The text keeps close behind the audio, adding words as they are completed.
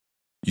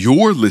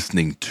You're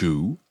listening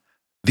to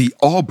the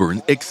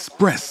Auburn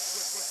Express.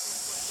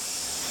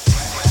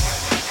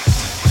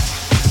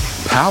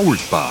 Powered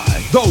by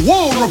the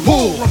War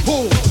Report.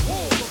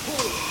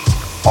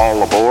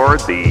 All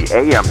aboard the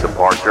AM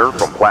departure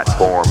from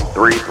platform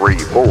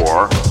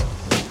 334,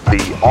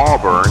 the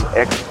Auburn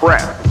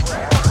Express.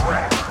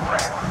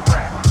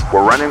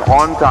 We're running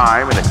on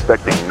time and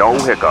expecting no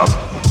hiccups,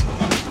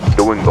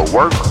 doing the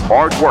work,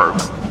 hard work,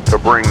 to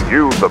bring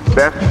you the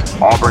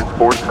best Auburn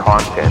sports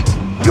content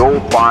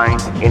you'll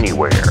find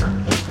anywhere.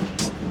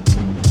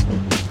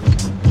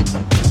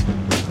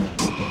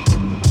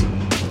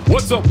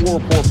 What's up, War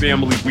Report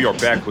family? We are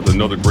back with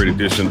another great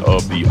edition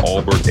of the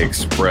Auburn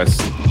Express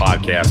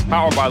podcast,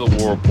 powered by the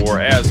War Report.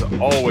 As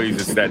always,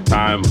 it's that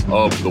time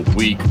of the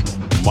week.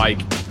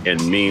 Mike and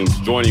Memes.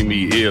 Joining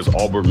me is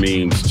Auburn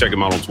Memes. Check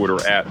him out on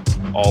Twitter at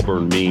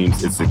Auburn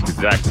Memes. It's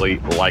exactly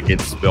like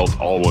it's spelled,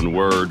 all one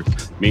word.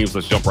 Memes,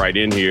 let's jump right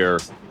in here.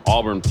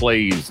 Auburn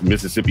plays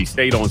Mississippi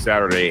State on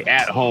Saturday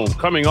at home,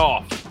 coming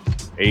off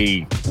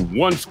a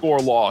one-score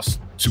loss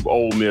to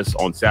Ole Miss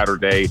on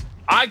Saturday.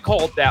 I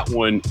called that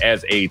one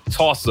as a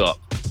toss-up.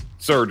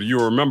 Sir, do you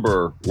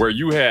remember where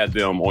you had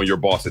them on your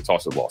Boston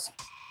toss-up loss?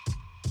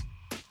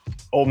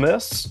 Ole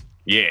Miss?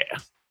 Yeah.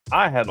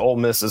 I had Ole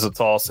Miss as a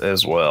toss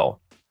as well.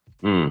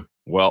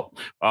 Well,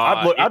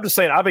 I'm just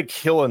saying I've been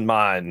killing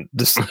mine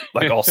just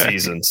like all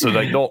season. So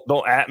like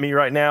don't at me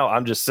right now.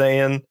 I'm just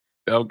saying.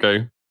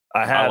 Okay.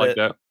 I like it.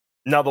 That.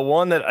 Now the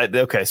one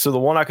that so the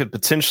one I could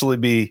potentially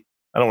be,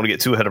 I don't want to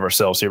get too ahead of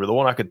ourselves here, but the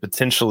one I could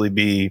potentially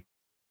be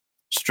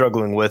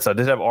struggling with, I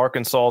did have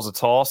Arkansas as a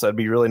toss. That'd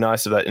be really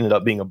nice if that ended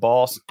up being a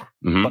boss.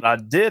 Mm-hmm. But I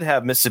did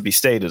have Mississippi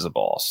State as a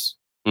boss.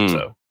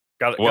 So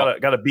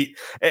gotta beat.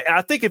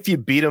 I think if you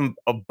beat them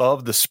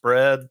above the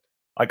spread,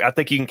 like I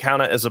think you can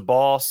count it as a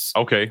boss.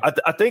 Okay.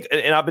 I think,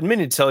 and I've been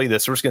meaning to tell you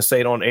this. We're just gonna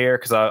say it on air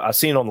because I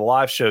seen on the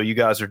live show you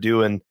guys are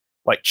doing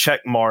like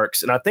check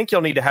marks, and I think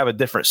you'll need to have a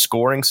different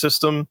scoring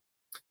system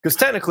because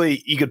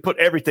technically you could put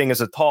everything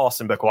as a toss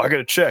and be like, well, I got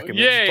to check. And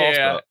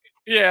Yeah.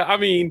 I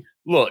mean,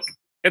 look,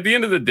 at the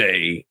end of the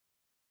day,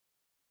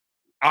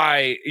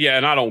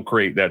 and I don't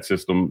create that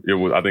system.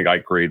 I think I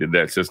created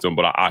that system,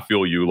 but I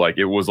feel you. Like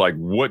it was like,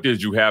 what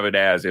did you have it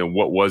as, and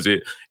what was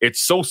it?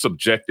 It's so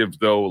subjective,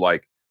 though.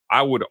 Like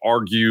I would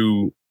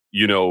argue,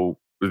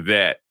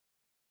 that.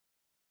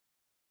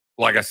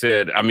 Like I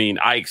said, I mean,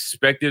 I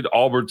expected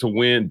Auburn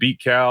to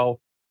beat Cal.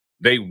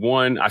 They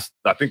won. I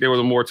think they were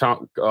the more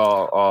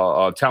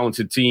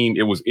talented team.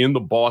 It was in the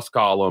boss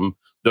column.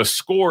 The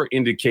score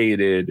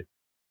indicated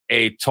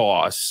a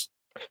toss.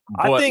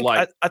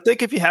 I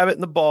think if you have it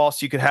in the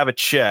boss, you could have a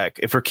check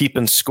if we're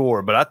keeping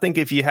score. But I think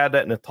if you had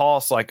that in a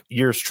toss, like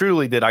yours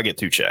truly did, I get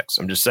 2 checks.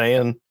 I'm just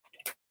saying,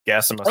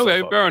 gassing myself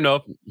up. Fair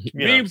enough.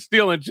 Beam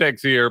stealing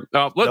checks here.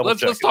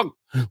 Let's talk.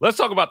 Let's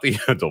talk about the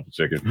double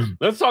checking.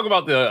 Let's talk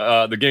about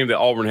the game that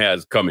Auburn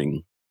has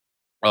coming.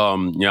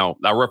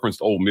 I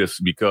referenced Ole Miss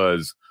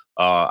because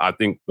I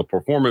think the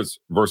performance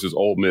versus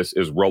Ole Miss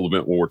is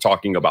relevant when we're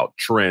talking about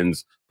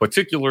trends,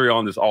 particularly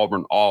on this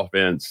Auburn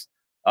offense.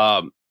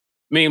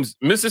 Means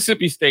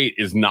Mississippi State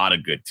is not a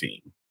good team.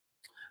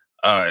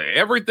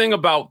 Everything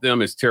about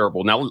them is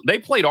terrible. Now they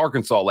played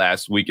Arkansas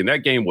last week, and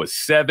that game was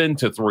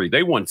 7-3.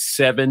 They won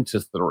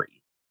 7-3.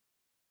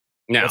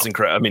 Now that's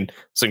incredible. I mean,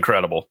 it's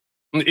incredible.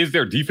 Is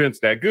their defense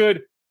that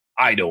good?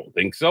 I don't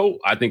think so.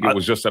 I think it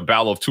was just a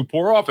battle of 2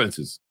 poor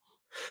offenses.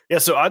 Yeah.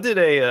 So I did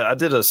a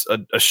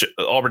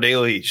Auburn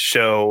Daily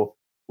show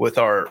with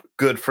our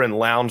good friend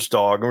Lounge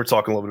Dog, and we're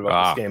talking a little bit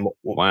about this game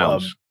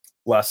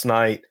last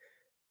night.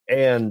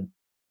 And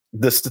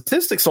the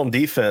statistics on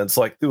defense,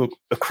 like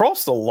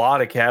across a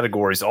lot of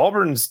categories,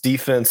 Auburn's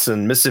defense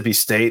and Mississippi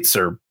State's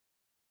are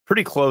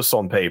pretty close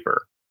on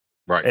paper.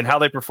 Right. And how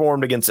they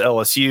performed against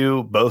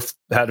LSU, both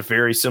had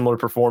very similar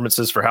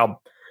performances for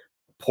how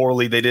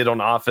poorly they did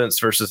on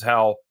offense versus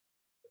how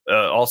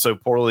also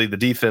poorly the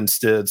defense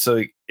did.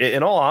 So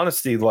in all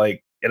honesty, and I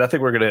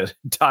think we're going to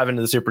dive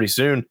into this here pretty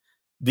soon,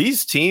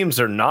 these teams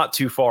are not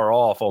too far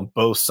off on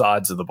both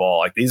sides of the ball.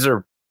 Like these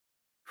are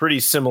pretty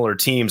similar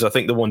teams. I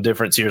think the one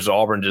difference here is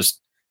Auburn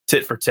just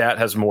tit for tat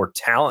has more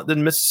talent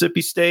than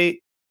Mississippi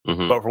State,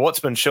 but for what's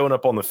been showing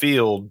up on the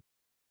field,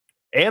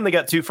 and they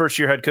got 2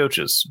 first-year head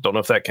coaches. Don't know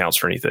if that counts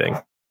for anything.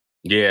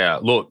 Yeah,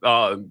 look,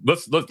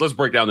 let's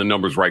break down the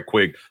numbers right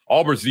quick.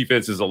 Auburn's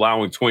defense is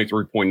allowing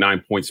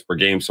 23.9 points per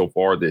game so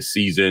far this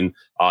season,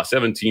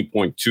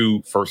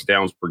 17.2 first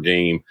downs per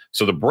game.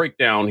 So the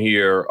breakdown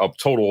here of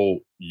total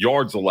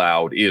yards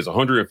allowed is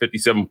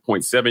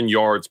 157.7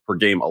 yards per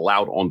game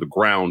allowed on the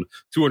ground,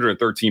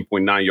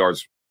 213.9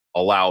 yards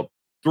allowed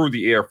through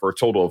the air for a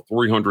total of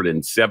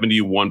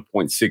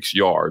 371.6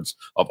 yards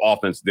of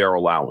offense they're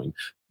allowing.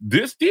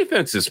 This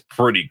defense is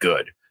pretty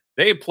good.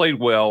 They played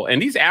well,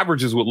 and these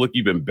averages would look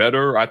even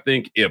better, I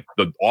think, if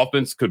the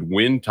offense could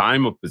win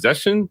time of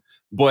possession.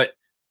 But,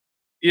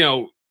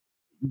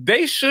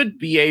 they should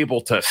be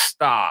able to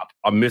stop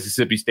a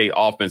Mississippi State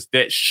offense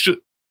that should,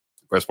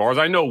 as far as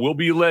I know, will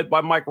be led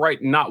by Mike Wright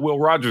and not Will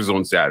Rogers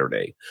on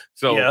Saturday.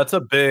 So yeah, that's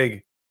a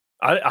big.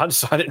 I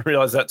didn't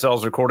realize that till I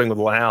was recording with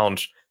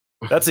Lounge.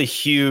 that's a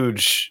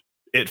huge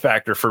it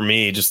factor for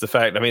me. Just the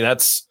fact, I mean,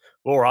 that's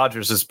Will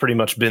Rogers has pretty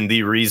much been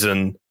the reason.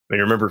 I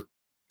mean, remember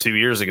 2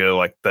 years ago,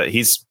 like that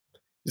he's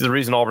the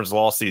reason Auburn's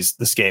lost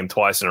this game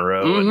twice in a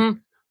row. Mm-hmm. And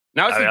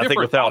Now it's I think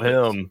without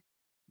him,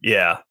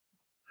 yeah.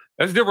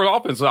 That's a different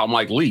offense without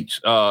Mike Leach.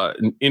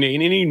 In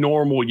any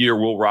normal year,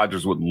 Will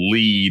Rogers would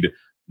lead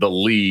the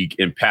league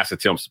in pass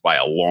attempts by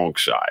a long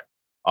shot.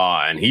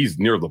 And he's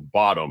near the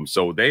bottom.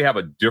 So they have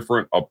a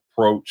different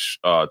approach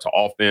to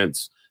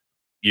offense,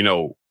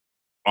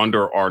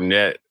 under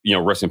Arnett,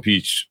 rest in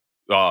peace,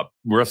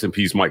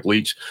 Mike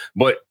Leach.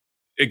 But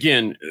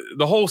again,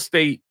 the whole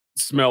state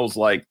smells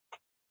like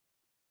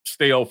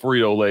stale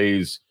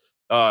Frito-Lays.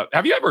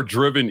 Have you ever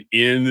driven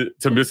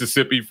into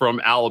Mississippi from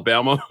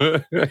Alabama?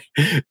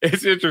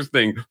 It's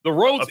interesting. The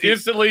roads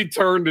instantly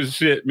turn to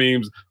shit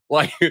memes.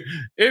 Like, it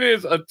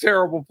is a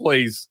terrible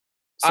place.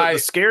 So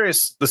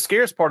the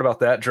scariest part about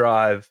that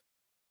drive,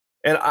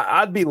 and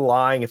I'd be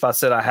lying if I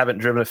said I haven't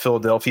driven to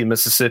Philadelphia,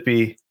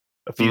 Mississippi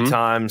a few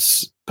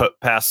times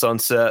past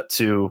sunset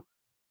to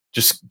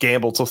just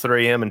gamble till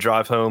 3 a.m. and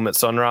drive home at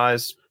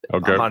sunrise.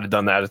 Okay. I might have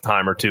done that a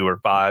time or 2 or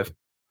 5.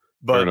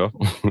 But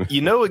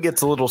it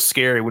gets a little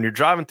scary when you're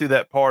driving through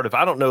that part of,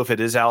 I don't know if it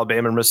is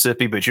Alabama or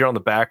Mississippi, but you're on the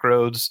back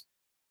roads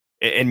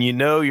and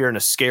you're in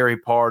a scary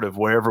part of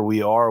wherever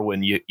we are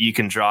when you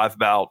can drive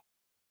about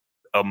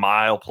a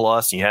mile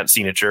plus and you hadn't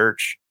seen a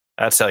church.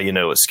 That's how you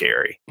know it's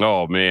scary.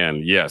 Oh,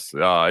 man. Yes.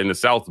 In the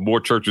South,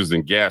 more churches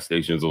than gas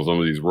stations on some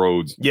of these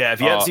roads. Yeah. If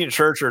you hadn't seen a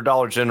church or a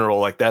Dollar General,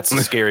 like that's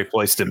a scary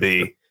place to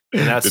be.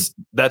 And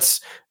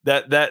that's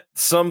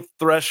some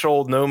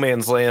threshold, no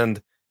man's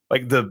land,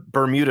 like the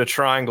Bermuda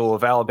Triangle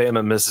of Alabama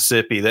and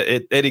Mississippi, that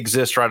it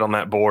exists right on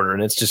that border.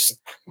 And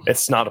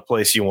it's not a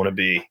place you want to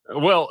be.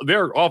 Well,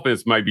 their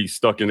offense might be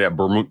stuck in that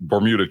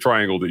Bermuda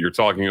Triangle that you're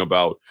talking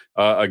about.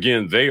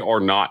 Again, they are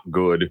not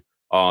good.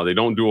 They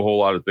don't do a whole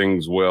lot of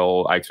things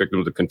well. I expect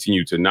them to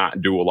continue to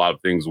not do a lot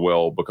of things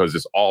well because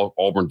this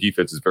Auburn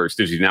defense is very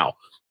stitchy. Now,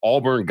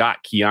 Auburn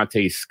got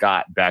Keontae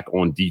Scott back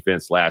on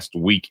defense last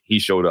week. He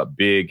showed up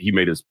big. He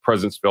made his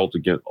presence felt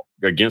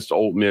against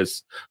Ole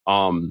Miss.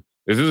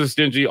 This is a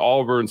stingy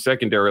Auburn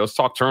secondary. Let's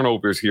talk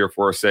turnovers here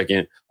for a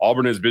second.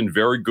 Auburn has been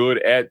very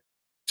good at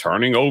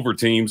turning over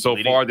teams so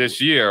far this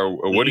year.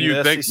 What do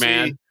you think,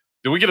 man?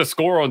 Did we get a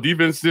score on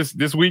defense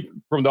this week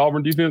from the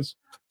Auburn defense?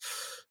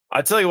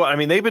 I tell you what, I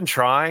mean, they've been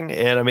trying,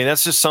 and I mean,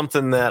 that's just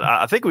something that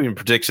I think we even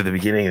predicted at the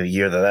beginning of the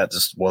year that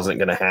just wasn't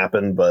going to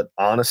happen. But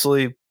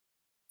honestly,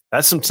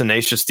 that's some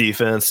tenacious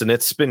defense, and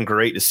it's been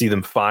great to see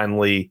them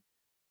finally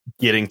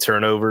getting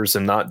turnovers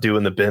and not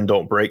doing the bend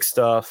don't break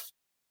stuff.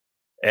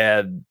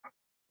 And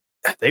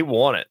they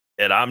want it,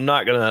 and I'm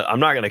not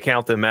gonna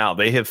count them out.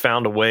 They have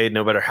found a way,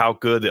 no matter how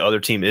good the other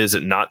team is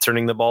at not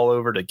turning the ball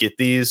over, to get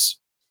these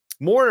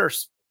more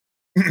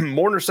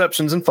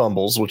interceptions and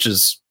fumbles, which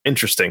is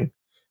interesting.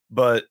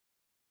 But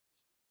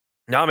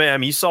no, man, I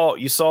mean, you saw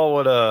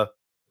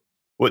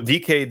what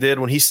DK did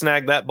when he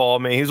snagged that ball.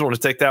 Man, he was going to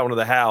take that one to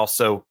the house.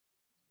 So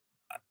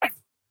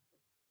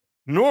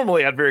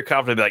normally I'd very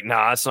confidently be like,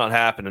 nah, that's not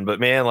happening. But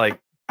man, like,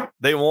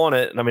 they want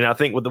it. And I mean, I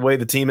think with the way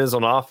the team is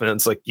on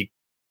offense, like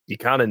you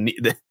kind of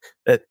need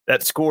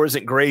that score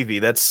isn't gravy.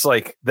 That's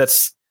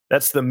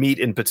the meat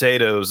and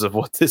potatoes of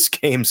what this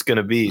game's going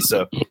to be.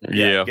 So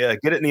yeah, get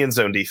it in the end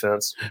zone,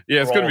 defense.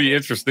 Yeah, it's going to be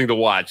interesting to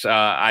watch.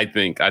 I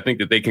think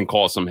that they can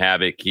cause some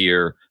havoc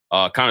here.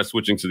 Kind of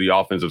switching to the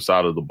offensive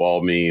side of the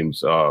ball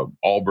memes.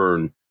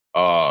 Auburn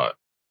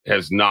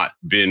has not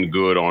been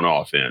good on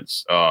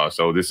offense.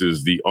 So this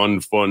is the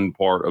unfun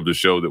part of the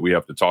show that we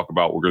have to talk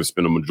about. We're going to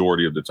spend a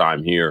majority of the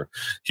time here.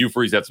 Hugh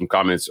Freeze had some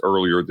comments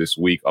earlier this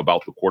week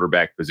about the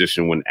quarterback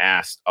position when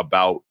asked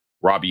about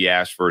Robbie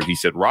Ashford. He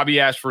said,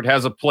 Robbie Ashford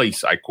has a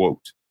place, I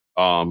quote.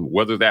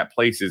 Whether that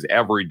place is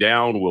every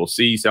down, we'll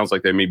see. Sounds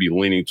like they may be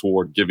leaning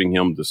toward giving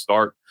him the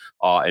start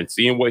and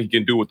seeing what he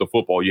can do with the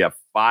football. You have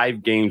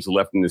 5 games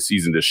left in the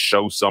season to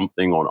show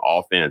something on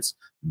offense.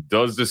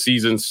 Does the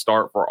season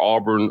start for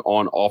Auburn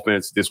on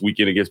offense this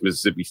weekend against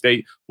Mississippi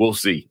State? We'll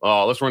see.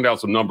 Let's run down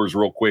some numbers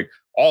real quick.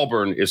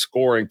 Auburn is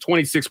scoring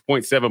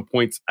 26.7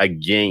 points a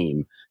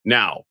game.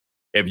 Now,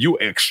 if you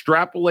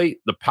extrapolate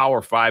the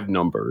Power 5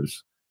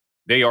 numbers,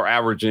 they are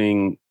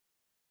averaging,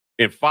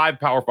 in 5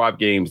 Power 5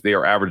 games, they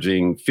are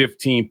averaging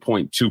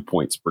 15.2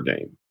 points per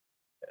game.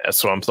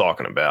 That's what I'm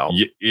talking about.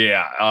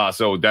 Yeah.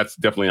 So that's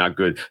definitely not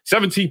good.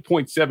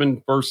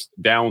 17.7 first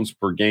downs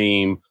per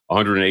game,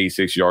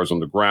 186 yards on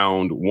the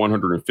ground,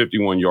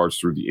 151 yards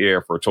through the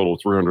air for a total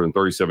of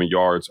 337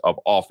 yards of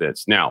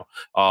offense. Now,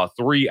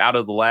 3 out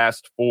of the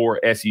last 4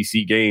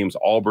 SEC games,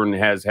 Auburn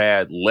has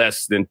had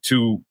less than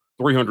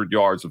 300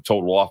 yards of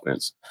total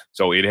offense.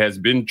 So it has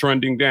been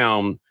trending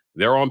down.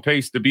 They're on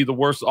pace to be the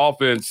worst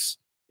offense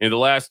in the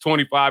last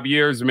 25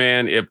 years,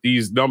 man. If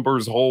these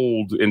numbers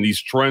hold and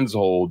these trends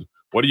hold,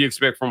 what do you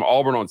expect from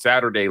Auburn on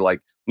Saturday?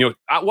 Like,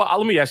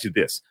 let me ask you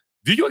this.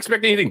 Do you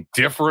expect anything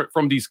different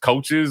from these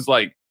coaches?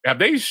 Like, have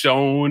they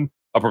shown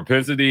a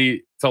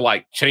propensity to,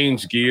 like,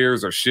 change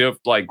gears or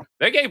shift? Like,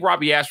 they gave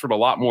Robbie Ashford a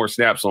lot more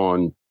snaps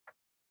on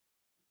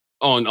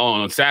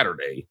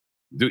Saturday.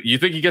 Do you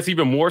think he gets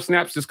even more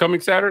snaps this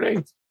coming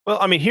Saturday? Well,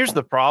 I mean, here's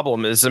the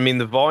problem is, I mean,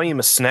 the volume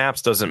of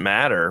snaps doesn't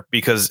matter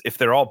because if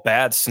they're all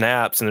bad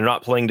snaps and they're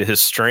not playing to his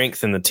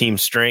strength and the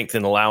team's strength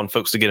and allowing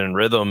folks to get in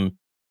rhythm,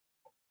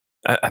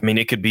 I mean,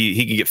 he could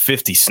get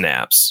 50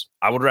 snaps.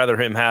 I would rather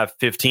him have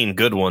 15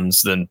 good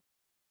ones than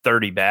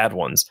 30 bad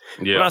ones.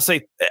 Yeah. When I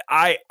say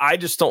I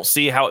just don't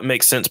see how it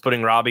makes sense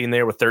putting Robbie in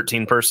there with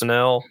 13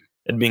 personnel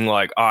and being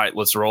like, all right,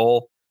 let's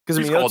roll. Because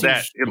I He's mean, called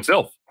that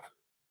himself.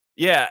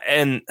 Yeah,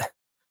 and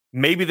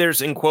maybe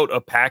there's, in quote,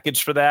 a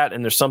package for that,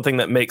 and there's something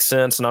that makes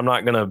sense, and I'm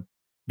not going to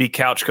be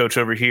couch coach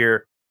over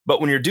here. But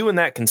when you're doing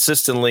that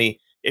consistently,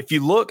 if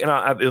you look,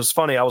 and it was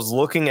funny, I was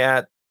looking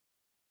at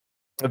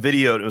a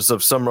video, it was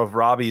of some of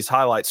Robbie's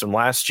highlights from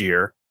last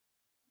year.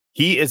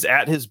 He is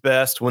at his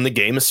best when the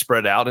game is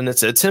spread out and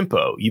it's at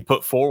tempo. You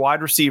put 4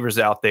 wide receivers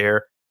out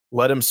there,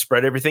 let him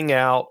spread everything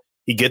out.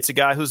 He gets a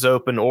guy who's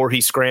open, or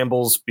he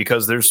scrambles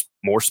because there's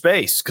more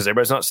space because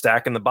everybody's not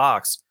stacking the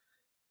box.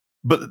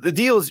 But the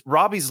deal is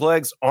Robbie's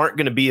legs aren't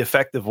going to be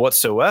effective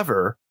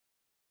whatsoever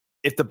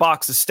if the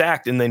box is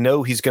stacked and they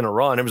know he's going to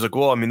run. Everyone's like,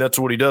 well, I mean, that's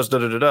what he does,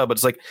 da-da-da-da. But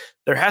it's like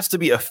there has to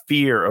be a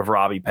fear of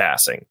Robbie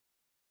passing.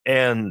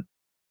 And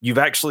you've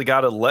actually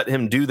got to let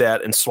him do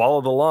that and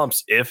swallow the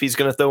lumps if he's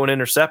going to throw an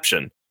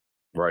interception.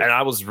 Right. And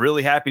I was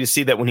really happy to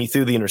see that when he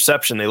threw the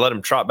interception, they let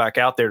him trot back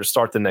out there to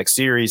start the next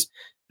series.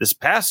 This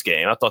past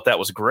game, I thought that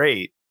was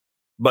great.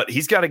 But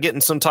he's got to get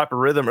in some type of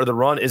rhythm or the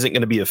run isn't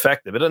going to be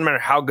effective. It doesn't matter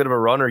how good of a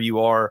runner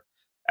you are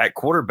at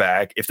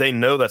quarterback. If they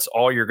know that's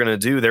all you're going to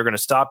do, they're going to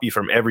stop you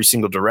from every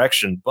single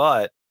direction.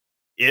 But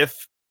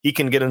if he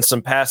can get in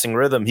some passing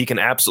rhythm, he can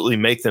absolutely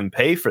make them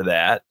pay for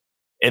that.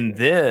 And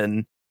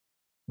then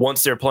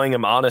once they're playing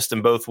him honest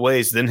in both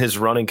ways, then his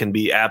running can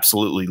be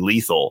absolutely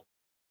lethal.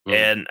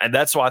 And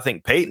that's why I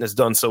think Peyton has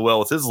done so well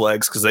with his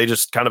legs, because they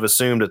just kind of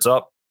assumed it's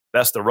up.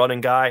 That's the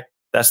running guy.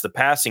 That's the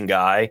passing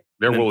guy.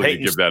 They're willing to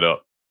give that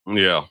up.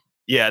 Yeah.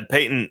 Yeah,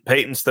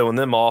 Peyton's throwing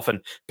them off,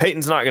 and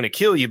Peyton's not going to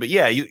kill you. But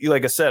yeah, you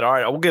like I said, all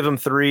right, I will give him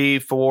 3,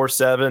 4,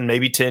 7,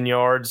 maybe 10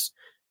 yards,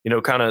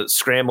 kind of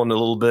scrambling a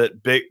little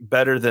bit,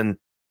 better than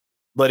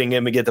letting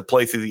him get to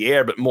play through the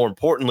air, but more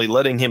importantly,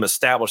 letting him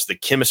establish the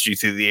chemistry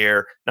through the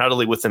air, not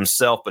only with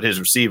himself, but his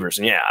receivers.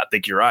 And yeah, I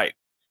think you're right.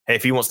 Hey,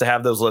 if he wants to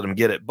have those, let him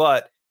get it.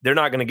 But they're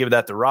not going to give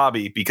that to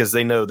Robbie because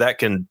they know that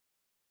can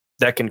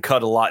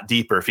cut a lot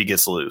deeper if he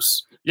gets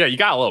loose. Yeah, you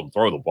got to let him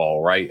throw the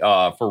ball, right?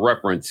 For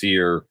reference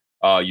here,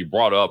 you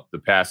brought up the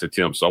pass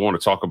attempts. So I want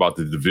to talk about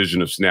the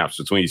division of snaps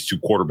between these two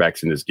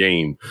quarterbacks in this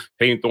game.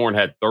 Peyton Thorne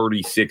had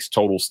 36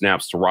 total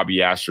snaps to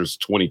Robbie Ashford's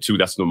 22.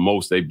 That's the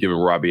most they've given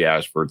Robbie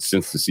Ashford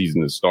since the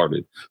season has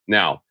started.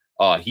 Now,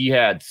 he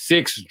had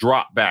 6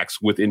 dropbacks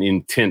with an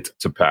intent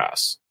to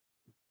pass.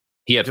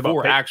 He had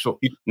 4 actual.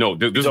 No,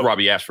 this is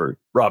Robbie Ashford.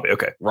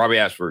 Robbie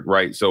Ashford,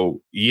 right?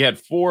 So he had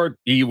 4.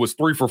 He was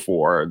 3 for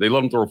 4. They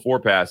let him throw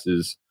 4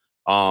 passes.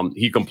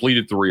 He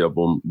completed 3 of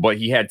them, but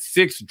he had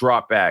 6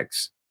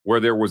 dropbacks where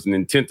there was an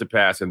intent to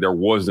pass and there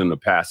wasn't a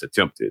pass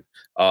attempted.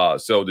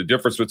 So the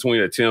difference between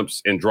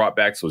attempts and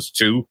dropbacks was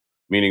 2,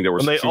 meaning there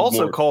was. And they 2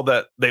 also more. called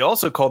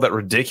that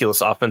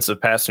ridiculous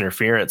offensive pass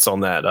interference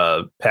on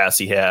that pass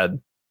he had.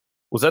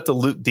 Was that to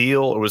Luke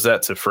Deal or was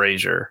that to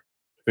Frazier?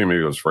 I think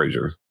maybe it was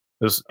Frazier.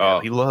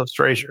 He loves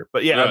Frazier,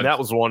 but yeah, and that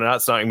was one. And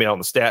that's not going to be on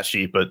the stat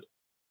sheet, but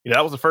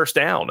that was the first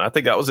down. I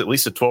think that was at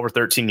least a 12 or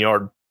 13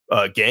 yard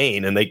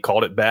gain, and they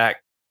called it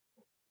back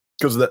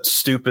because of that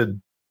stupid.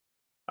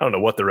 I don't know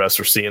what the rest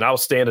were seeing. I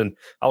was standing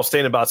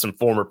by some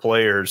former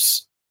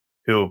players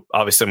who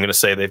obviously I'm going to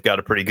say they've got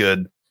a pretty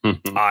good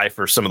eye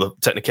for some of the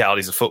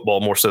technicalities of football,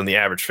 more so than the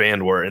average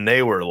fan were. And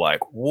they were like,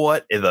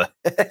 what in the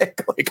heck?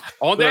 Like,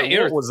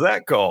 what was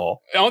that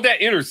call? On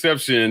that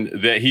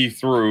interception that he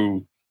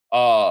threw,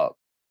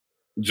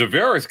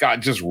 Javaris got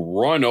just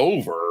run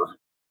over.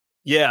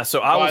 Yeah, so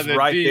I was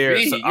right DB,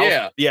 there. So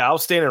I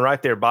was standing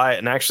right there by it.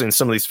 And actually in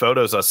some of these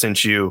photos I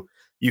sent you,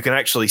 you can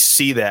actually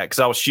see that because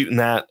I was shooting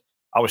that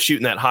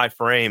high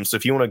frame. So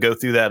if you want to go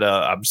through that,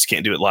 I just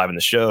can't do it live in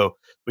the show,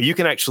 but you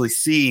can actually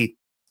see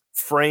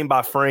frame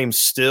by frame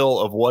still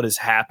of what is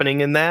happening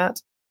in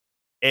that.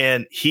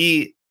 And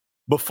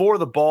before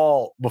the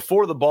ball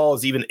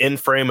is even in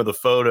frame of the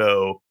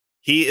photo,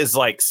 he is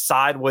like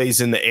sideways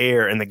in the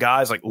air and the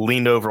guy's like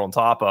leaned over on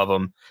top of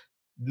him.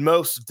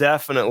 Most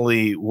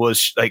definitely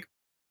was like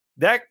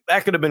that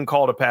could have been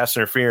called a pass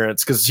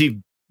interference because he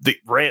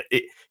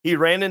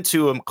ran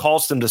into him,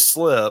 caused him to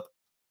slip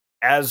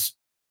as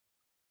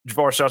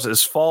Javaris Johnson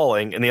is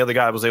falling, and the other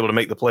guy was able to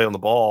make the play on the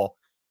ball,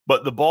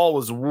 but the ball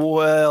was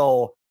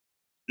well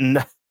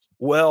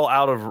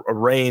out of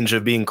range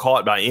of being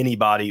caught by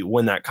anybody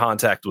when that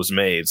contact was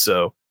made.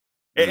 So,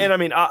 and I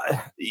mean,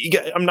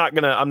 I'm not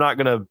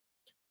gonna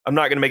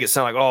make it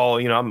sound like,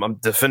 I'm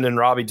defending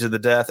Robbie to the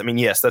death. I mean,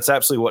 yes, that's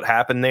absolutely what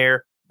happened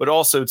there, but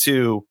also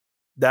too,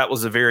 that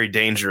was a very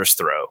dangerous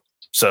throw.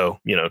 So,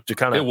 to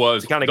kind of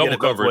get it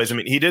both ways. I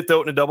mean, he did throw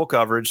it in a double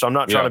coverage. So I'm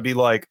not trying to be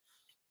like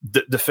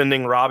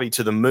defending Robbie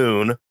to the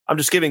moon. I'm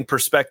just giving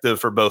perspective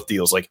for both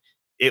deals. Like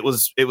it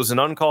was an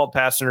uncalled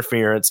pass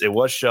interference. It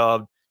was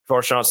shoved.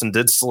 Javaris Johnson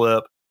did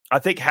slip. I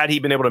think had he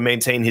been able to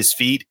maintain his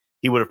feet,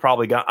 he would have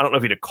probably got. I don't know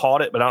if he'd have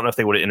caught it, but I don't know if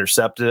they would have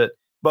intercepted it.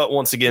 But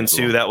once again,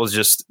 too, that was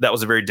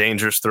a very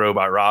dangerous throw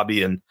by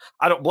Robbie, and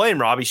I don't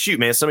blame Robbie. Shoot,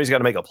 man, somebody's got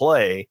to make a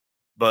play,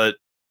 but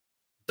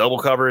double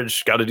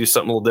coverage, got to do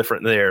something a little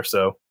different there.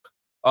 So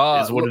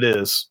is what it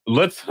is.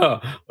 Let's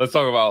talk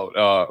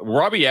about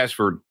Robbie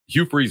Ashford.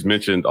 Hugh Freeze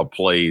mentioned a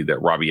play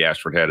that Robbie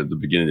Ashford had at the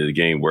beginning of the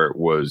game where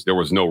there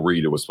was no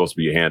read. It was supposed to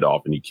be a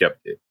handoff, and he kept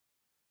it.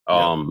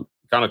 Kind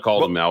of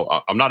called him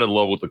out. I'm not in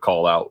love with the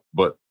call out,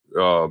 but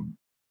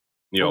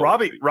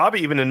Robbie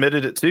even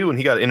admitted it too when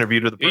he got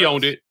interviewed with the press. He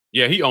owned it.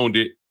 Yeah, he owned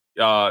it.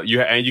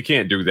 You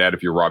can't do that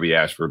if you're Robbie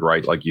Ashford,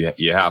 right? Like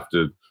you have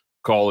to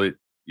call it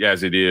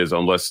as it is,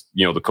 unless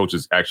the coach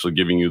is actually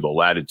giving you the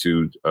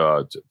latitude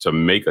to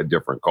make a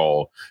different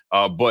call.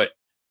 But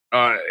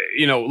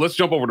let's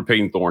jump over to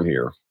Peyton Thorne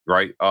here,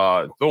 right?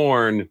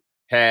 Thorne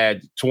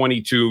had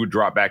 22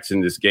 dropbacks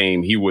in this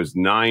game. He was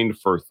 9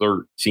 for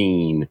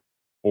 13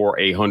 for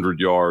 100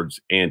 yards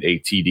and a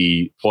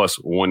TD plus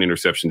 1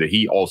 interception that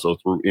he also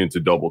threw into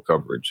double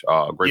coverage.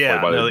 Great play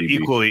by the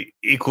DB.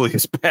 Equally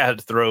as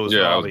bad throws. Yeah,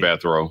 Robbie. that was a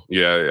bad throw.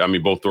 Yeah, I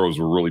mean, both throws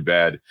were really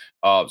bad.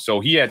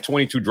 So he had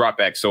 22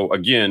 dropbacks. So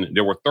again,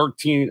 there were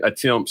 13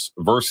 attempts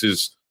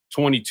versus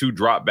 22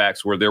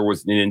 dropbacks where there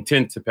was an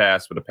intent to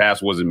pass, but a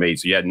pass wasn't made.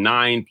 So you had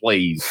 9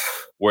 plays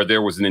where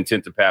there was an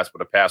intent to pass,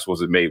 but a pass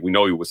wasn't made. We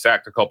know he was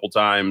sacked a couple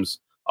times.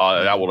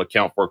 That will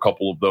account for a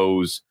couple of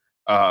those.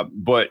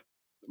 But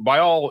by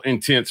all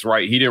intents,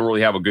 right, he didn't really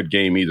have a good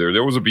game either.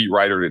 There was a beat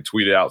writer that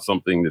tweeted out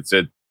something that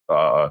said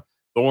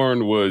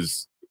Thorne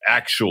was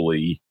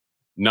actually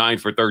 9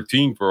 for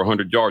 13 for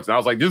 100 yards. And I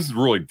was like, this is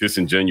really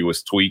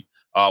disingenuous tweet.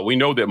 We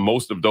know that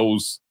most of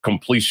those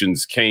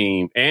completions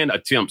came and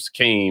attempts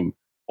came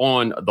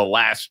on the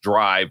last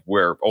drive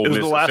where Ole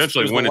Miss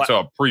essentially went into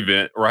a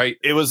prevent, right?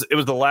 It was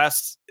the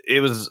last.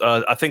 It was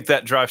I think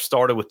that drive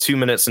started with 2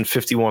 minutes and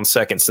 51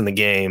 seconds in the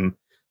game.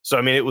 So,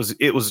 I mean, it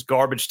was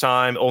garbage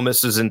time. Ole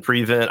Miss is in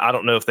prevent. I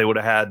don't know if they would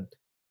have had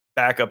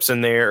backups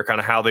in there or kind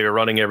of how they were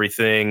running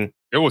everything.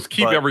 It was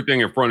keep everything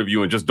in front of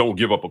you and just don't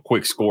give up a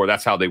quick score.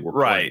 That's how they were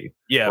playing.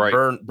 Yeah,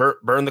 right.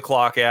 Burn the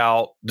clock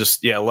out.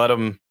 Just, let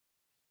them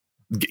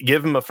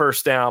give them a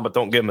first down, but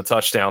don't give them a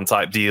touchdown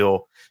type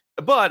deal.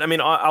 But, I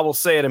mean, I will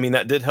say it. I mean,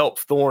 that did help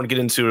Thorne get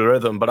into a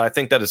rhythm, but I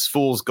think that is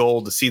fool's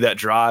gold to see that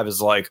drive is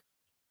like,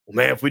 well,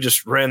 man, if we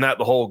just ran that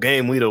the whole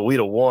game, we'd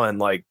have won.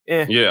 Like,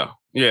 Yeah.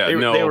 Yeah, they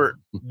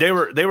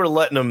were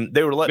letting them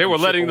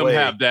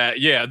have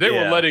that. Yeah, they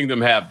were letting them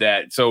have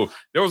that. So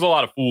there was a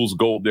lot of fool's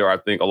gold there. I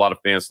think a lot of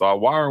fans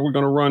thought, why are we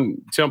going to run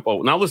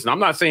tempo? Now, listen, I'm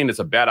not saying it's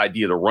a bad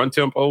idea to run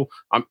tempo.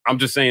 I'm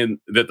just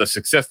saying that the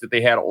success that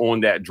they had on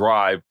that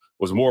drive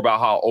was more about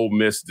how Ole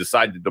Miss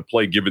decided to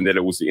play, given that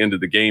it was the end of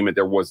the game and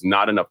there was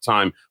not enough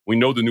time. We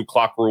know the new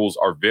clock rules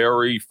are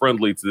very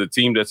friendly to the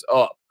team that's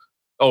up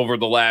over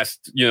the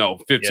last,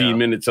 15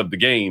 minutes of the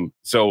game.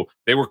 So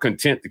they were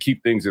content to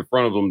keep things in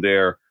front of them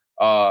there.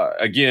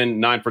 Again,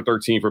 9 for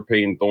 13 for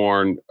Peyton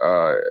Thorne,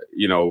 for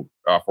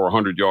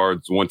 100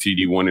 yards, 1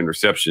 TD, 1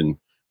 interception.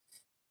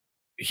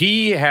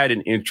 He had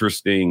an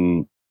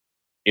interesting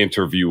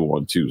interview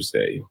on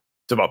Tuesday.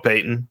 It's about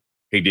Peyton?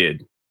 He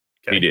did.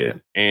 Okay. He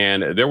did.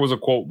 And there was a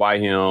quote by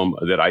him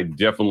that I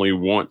definitely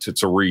want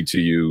to read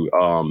to you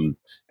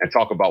and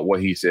talk about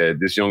what he said.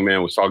 This young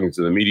man was talking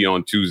to the media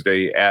on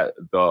Tuesday at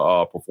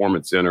the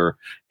Performance Center,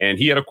 and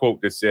he had a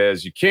quote that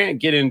says, "You can't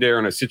get in there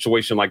in a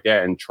situation like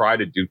that and try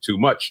to do too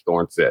much,"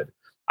 Thorne said.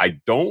 "I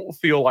don't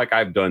feel like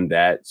I've done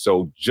that.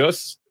 So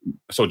just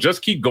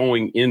keep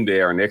going in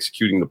there and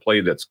executing the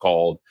play that's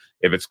called.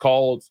 If it's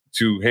called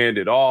to hand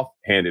it off,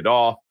 hand it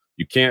off.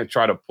 You can't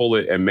try to pull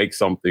it and make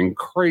something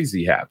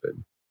crazy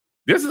happen."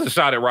 This is a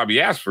shot at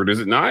Robbie Ashford, is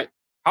it not?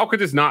 How could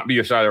this not be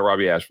a shot at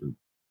Robbie Ashford?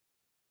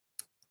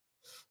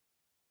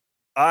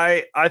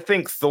 I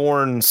think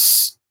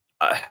Thorne's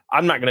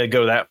I'm not going to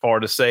go that far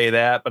to say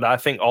that, but I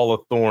think all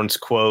of Thorne's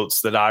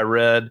quotes that I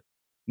read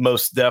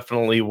most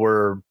definitely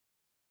were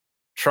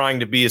trying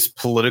to be as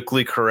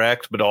politically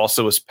correct, but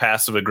also as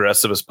passive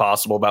aggressive as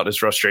possible about his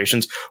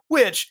frustrations,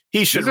 which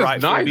he should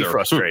rightfully be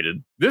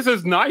frustrated. This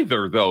is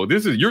neither, though.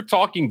 You're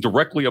talking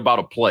directly about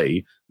a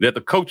play that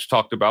the coach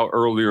talked about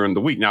earlier in the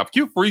week. Now, if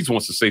Hugh Freeze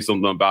wants to say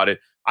something about it,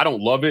 I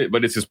don't love it,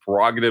 but it's his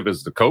prerogative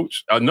as the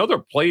coach. Another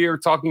player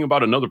talking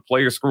about another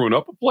player screwing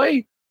up a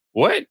play?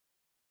 What?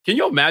 Can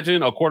you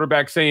imagine a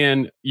quarterback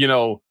saying,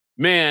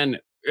 man,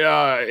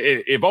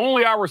 if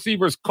only our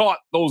receivers caught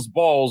those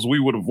balls, we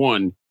would have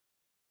won.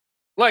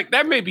 Like,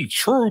 that may be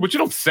true, but you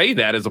don't say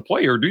that as a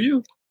player, do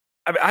you?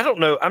 I mean, I don't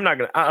know. I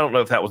don't know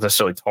if that was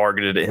necessarily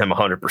targeted at him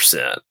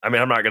 100%. I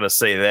mean, I'm not going to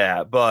say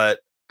that, but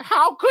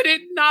how could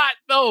it not,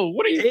 though?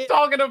 What are you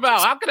talking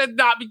about? How could it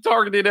not be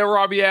targeted at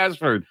Robbie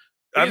Ashford?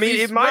 I mean,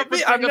 it might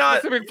be. I'm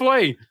not specific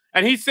play,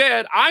 and he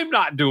said, "I'm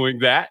not doing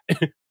that."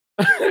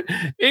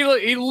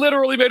 he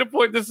literally made a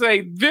point to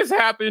say this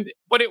happened,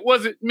 but it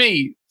wasn't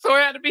me, so it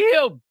had to be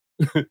him.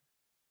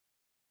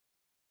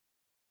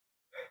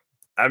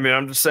 I mean,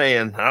 I'm just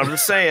saying. I don't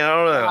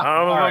know. I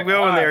don't know if I'm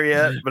going there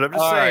yet, but I'm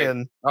just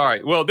saying. All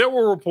right. Well, there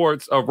were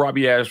reports of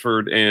Robbie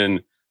Ashford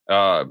and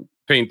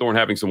Payne Thorne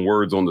having some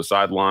words on the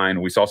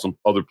sideline. We saw some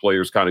other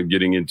players kind of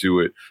getting into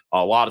it.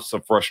 A lot of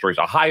some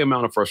frustration, a high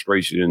amount of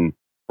frustration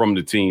from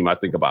the team, I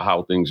think, about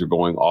how things are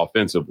going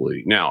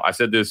offensively. Now, I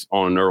said this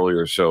on an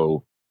earlier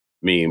show,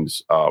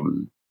 Memes.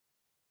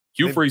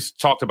 Hugh Freeze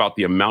talked about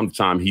the amount of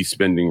time he's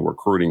spending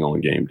recruiting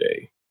on game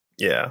day.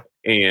 Yeah.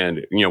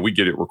 And, we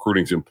get it.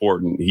 Recruiting's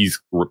important. He's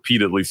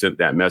repeatedly sent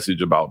that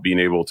message about being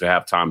able to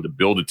have time to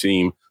build a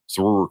team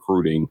through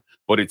recruiting.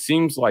 But it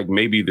seems like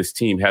maybe this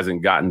team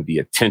hasn't gotten the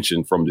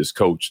attention from this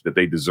coach that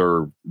they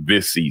deserve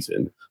this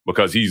season,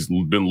 because he's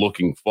been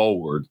looking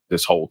forward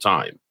this whole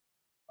time.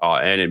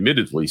 And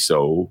admittedly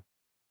so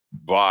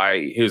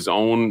by his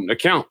own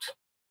account.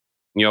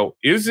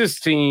 Is this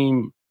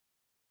team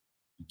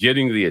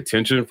getting the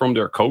attention from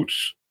their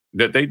coach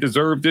that they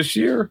deserve this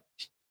year?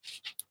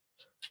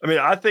 I mean,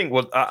 I think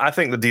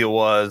the deal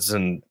was,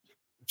 and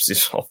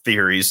it's all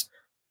theories,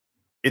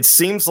 it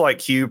seems like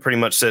Hugh pretty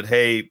much said,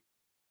 hey,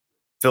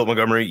 Philip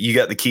Montgomery, you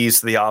got the keys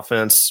to the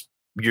offense.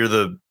 You're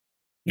the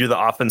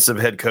offensive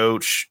head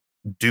coach.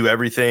 Do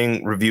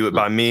everything. Review it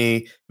by me.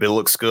 If it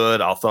looks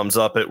good, I'll thumbs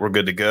up it. We're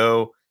good to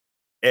go.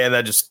 And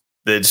that just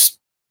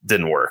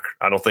didn't work.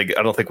 I don't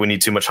think we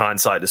need too much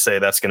hindsight to say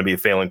that's going to be a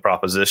failing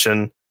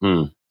proposition.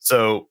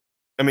 So,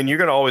 I mean, you're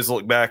going to always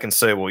look back and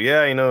say, well,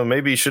 yeah,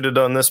 maybe you should have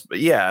done this. But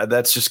yeah,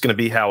 that's just going to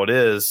be how it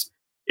is.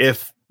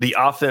 If the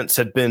offense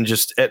had been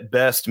just at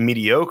best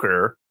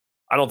mediocre,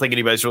 I don't think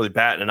anybody's really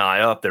batting an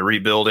eye up. They're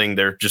rebuilding.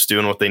 They're just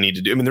doing what they need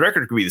to do. I mean, the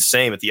record could be the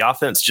same if the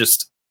offense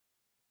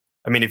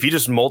if you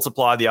just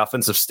multiply the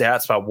offensive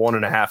stats by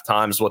 1.5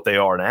 times what they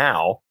are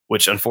now,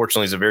 which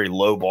unfortunately is a very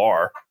low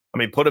bar. I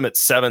mean, put them at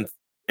 7th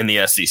in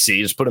the SEC,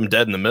 just put them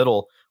dead in the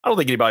middle. I don't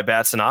think anybody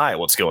bats an eye at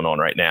what's going on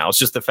right now. It's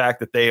just the fact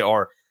that they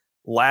are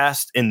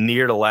last and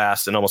near to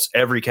last in almost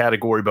every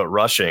category but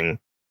rushing.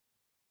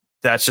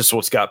 That's just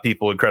what's got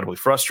people incredibly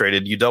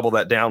frustrated. You double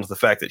that down to the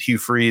fact that Hugh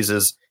Freeze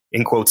is,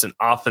 in quotes, an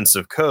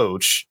offensive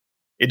coach.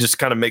 It just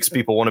kind of makes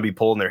people want to be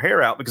pulling their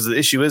hair out, because the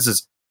issue is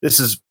this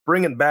is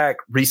bringing back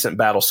recent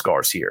battle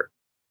scars here.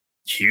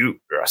 Hugh.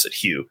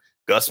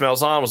 Gus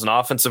Malzahn was an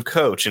offensive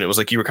coach, and it was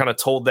like you were kind of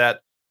told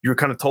that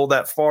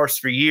farce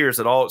for years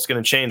that all it's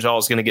going to change, all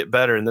it's going to get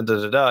better, and then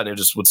and it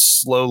just would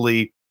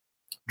slowly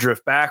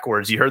drift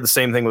backwards. You heard the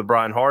same thing with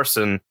Brian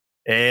Harsin,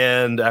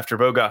 and after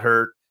Bo got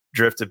hurt,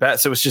 drifted back.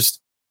 So it's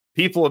just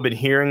people have been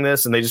hearing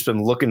this, and they've just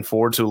been looking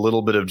forward to a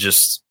little bit of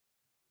just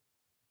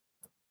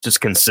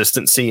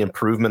consistency,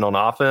 improvement on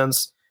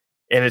offense,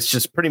 and it's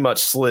just pretty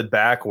much slid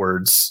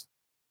backwards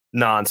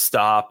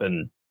nonstop.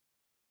 And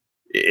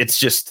it's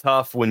just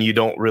tough when you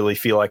don't really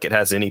feel like it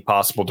has any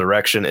possible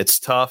direction. It's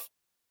tough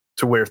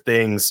to where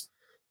things,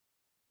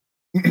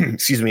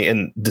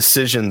 and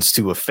decisions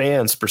to a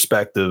fan's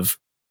perspective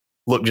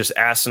look just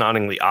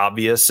asinoningly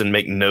obvious and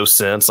make no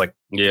sense, like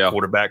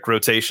quarterback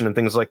rotation and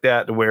things like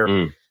that, to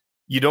where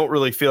you don't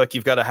really feel like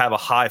you've got to have a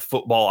high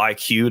football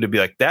IQ to be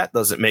like, that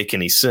doesn't make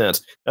any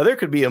sense. Now, there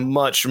could be a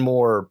much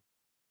more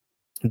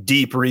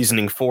deep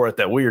reasoning for it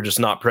that we are just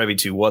not privy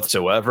to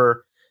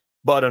whatsoever.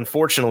 But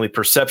unfortunately,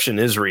 perception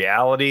is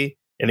reality.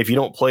 And if you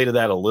don't play to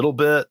that a little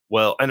bit,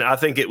 well, and I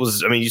think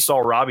you saw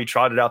Robbie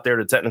trotted out there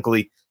to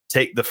technically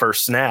take the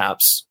first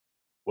snaps.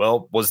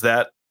 Well, was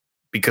that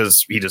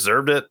because he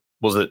deserved it?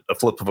 Was it a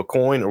flip of a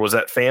coin, or was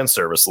that fan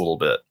service a little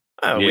bit?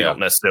 We don't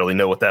necessarily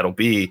know what that'll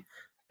be.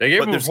 They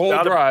gave him a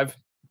whole drive.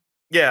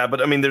 Yeah,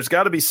 but I mean, there's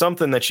got to be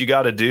something that you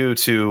got to do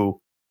to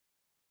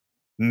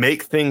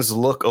make things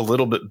look a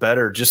little bit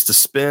better, just to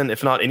spin,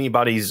 if not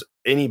anybody's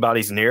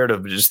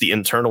narrative, just the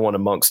internal one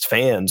amongst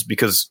fans.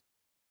 Because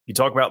you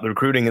talk about the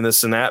recruiting and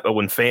this and that, but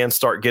when fans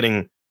start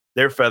getting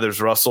their feathers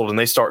rustled and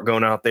they start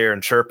going out there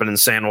and chirping and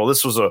saying, well,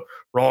 this was a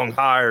wrong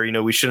hire,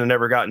 we should have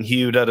never gotten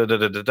Hugh,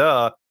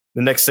 the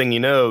next thing you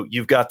know,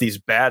 you've got these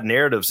bad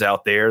narratives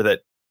out there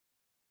that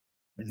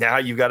now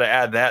you've got to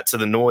add that to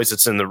the noise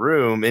that's in the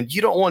room, and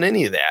you don't want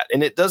any of that.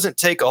 And it doesn't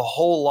take a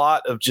whole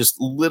lot of just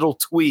little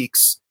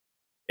tweaks,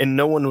 and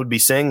no one would be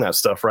saying that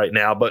stuff right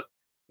now. But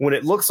when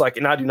it looks like,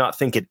 and I do not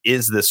think it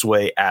is this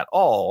way at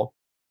all,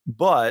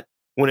 but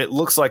when it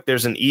looks like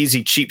there's an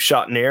easy, cheap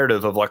shot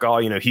narrative of like, oh,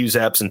 Hugh's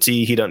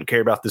absentee, he doesn't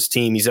care about this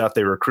team, he's out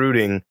there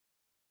recruiting,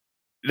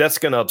 that's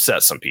going to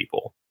upset some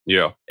people.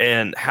 Yeah.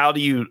 And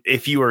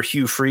if you are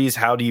Hugh Freeze,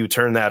 how do you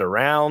turn that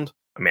around?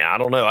 I mean, I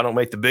don't know. I don't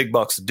make the big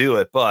bucks to do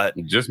it, but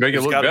just make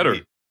it look better.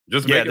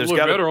 Just make it look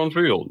better on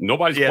field.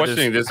 Nobody's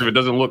questioning this if it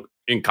doesn't look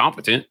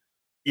incompetent.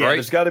 Yeah, right?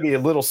 There's got to be a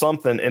little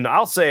something. And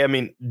I'll say, I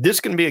mean, this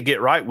can be a get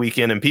right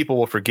weekend and people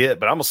will forget,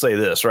 but I'm going to say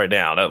this right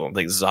now. I don't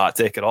think this is a hot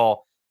take at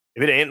all.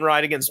 If it ain't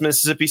right against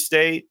Mississippi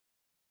State,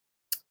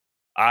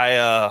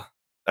 I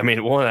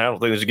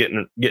don't think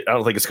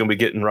it's going to be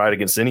getting right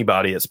against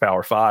anybody. It's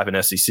Power 5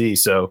 and SEC.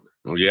 So,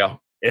 yeah.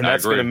 And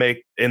that's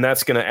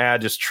going to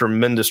add just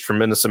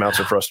tremendous amounts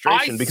of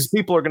frustration because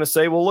people are going to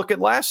say, well, look at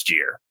last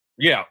year.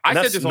 Yeah. I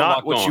said this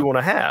not what you want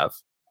to have.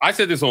 I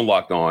said this on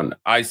Locked On.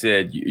 I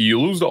said,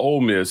 you lose to Ole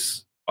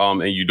Miss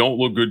and you don't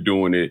look good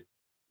doing it.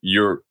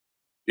 You're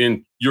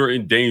you're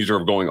in danger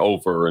of going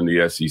over in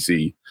the SEC.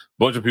 A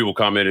bunch of people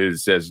commented and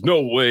says,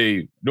 no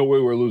way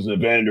we're losing to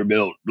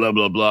Vanderbilt, blah,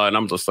 blah, blah. And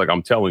I'm just like,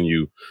 I'm telling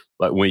you,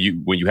 like when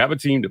you have a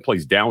team that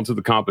plays down to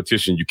the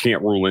competition, you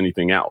can't rule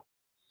anything out.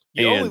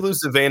 You only lose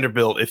to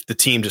Vanderbilt if the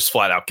team just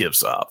flat out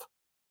gives up.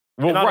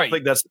 Well, and I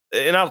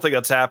don't think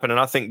that's happening.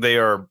 I think they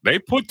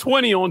put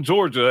 20 on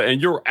Georgia,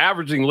 and you're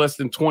averaging less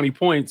than 20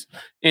 points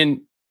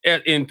in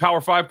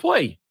Power 5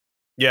 play.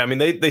 Yeah, I mean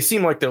they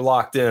seem like they're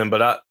locked in,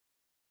 but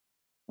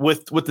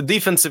with the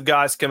defensive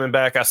guys coming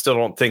back, I still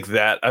don't think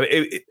that. I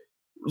mean,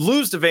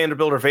 lose to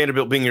Vanderbilt or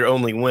Vanderbilt being your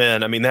only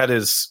win. I mean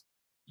that's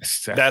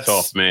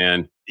tough,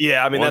 man.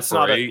 Yeah, I mean that's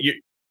not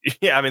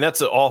yeah, I mean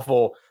that's an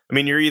awful. I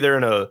mean you're either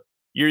in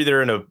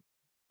a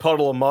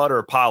puddle of mud or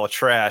a pile of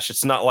trash.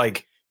 It's not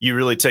like you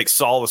really take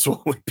solace when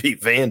we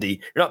beat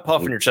Vandy. You're not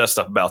puffing your chest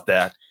up about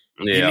that.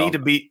 Yeah. You need to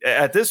beat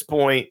at this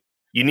point.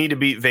 You need to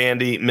beat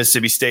Vandy,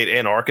 Mississippi State,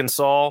 and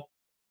Arkansas.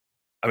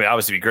 I mean,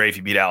 obviously, it'd be great if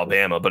you beat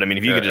Alabama, but I mean,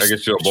 if you could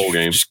just a bowl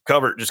game, just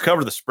cover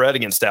the spread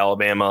against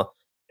Alabama,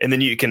 and then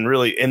you can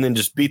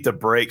just beat the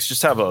brakes.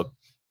 Just have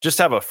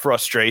a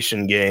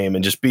frustration game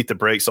and just beat the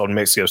brakes on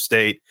Mexico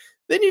State.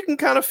 Then you can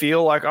kind of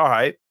feel like, all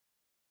right,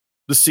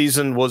 the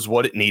season was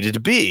what it needed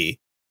to be.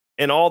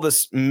 And all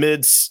this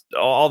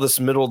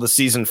middle of the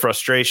season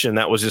frustration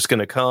that was just going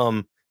to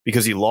come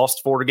because he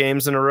lost 4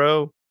 games in a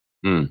row.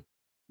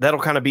 That'll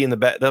kind of be in the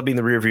back. That'll be in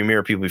the rearview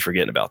mirror. People be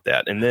forgetting about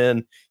that. And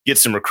then get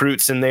some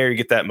recruits in there. You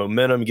get that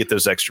momentum. You get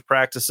those extra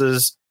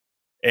practices,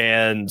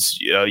 and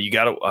you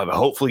got to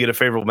hopefully get a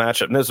favorable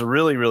matchup. And there's a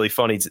really, really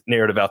funny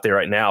narrative out there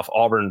right now. If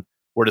Auburn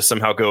were to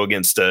somehow go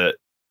against a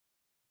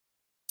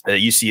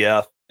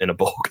UCF in a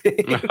bowl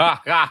game,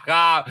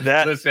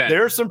 listen,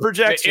 there are some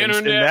projections. The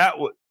internet,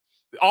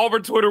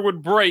 Auburn Twitter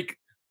would break.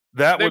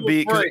 That would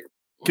be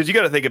because you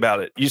got to think about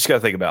it. You just got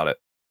to think about it.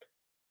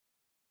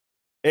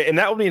 And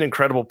that would be an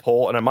incredible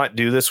poll. And I might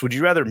do this. Would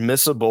you rather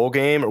miss a bowl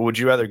game or would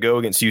you rather go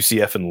against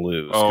UCF and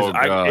lose? Oh,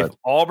 God. If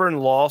Auburn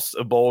lost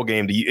a bowl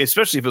game to you,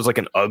 especially if it was like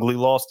an ugly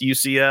loss to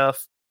UCF,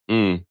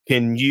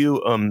 can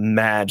you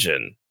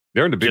imagine?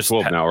 They're in the Big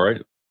 12 now,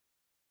 right?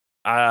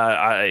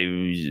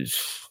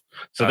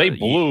 So they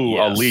blew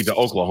a lead to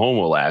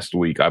Oklahoma last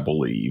week, I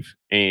believe.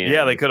 And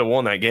yeah, they could have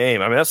won that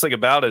game. I mean, that's the thing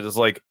about it is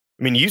like,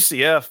 I mean,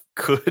 UCF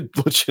could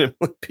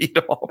legitimately beat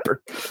Auburn.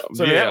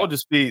 So I mean, that would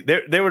just be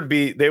there would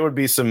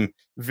be some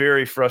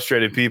very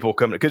frustrated people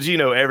coming because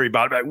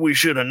everybody like we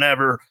should have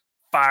never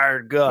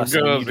fired Gus.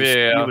 You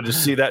would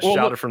just see that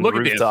shouted from the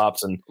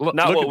rooftops and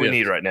not what we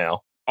need right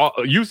now.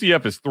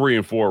 UCF is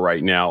 3-4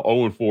 right now,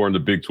 0-4 in the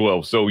Big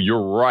 12. So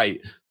you're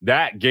right.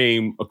 That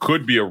game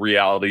could be a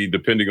reality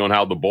depending on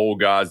how the bowl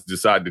guys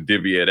decide to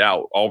divvy it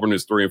out. Auburn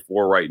is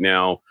 3-4 right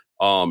now.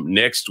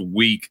 Next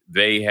week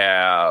they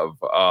have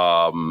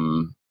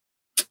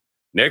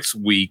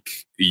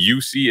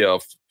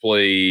UCF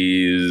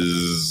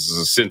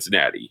plays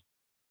Cincinnati.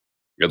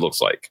 It looks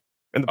like.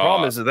 And the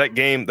problem is that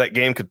game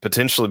could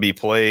potentially be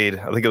played.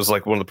 I think it was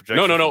like one of the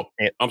projections. No.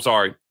 I'm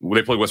sorry.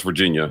 They play West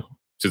Virginia.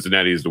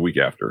 Cincinnati is the week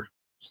after.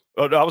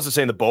 Oh, no, I was just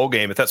saying the bowl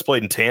game. If that's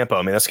played in Tampa,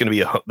 I mean that's going to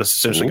be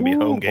essentially going to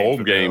be a home game.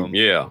 Home game,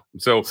 yeah.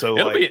 So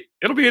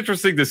it'll be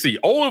interesting to see.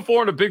 0-4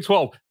 in the Big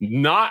 12.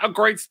 Not a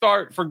great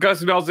start for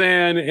Gus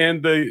Malzahn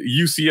and the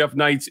UCF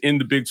Knights in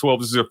the Big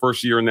 12. This is their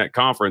first year in that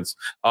conference.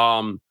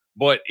 But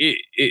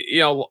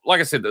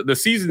like I said, the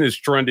season is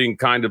trending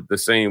kind of the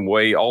same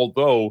way.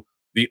 Although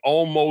the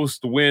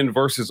almost win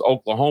versus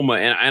Oklahoma,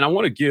 and I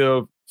want to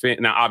give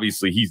now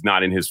obviously he's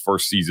not in his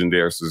first season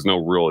there, so there's no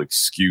real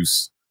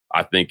excuse.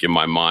 I think in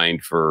my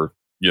mind for,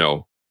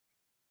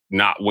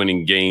 not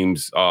winning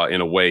games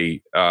in a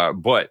way.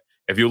 But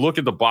if you look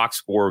at the box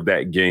score of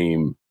that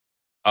game,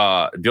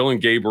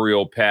 Dylan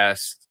Gabriel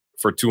passed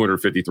for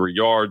 253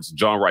 yards.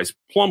 John Rice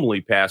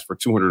Plumlee passed for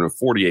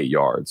 248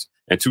 yards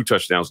and 2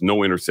 touchdowns, no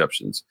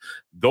interceptions.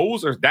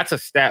 That's a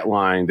stat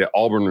line that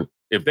Auburn,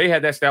 if they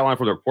had that stat line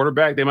for their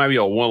quarterback, they might be a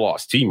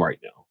 1-loss team right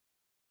now.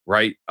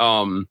 Right.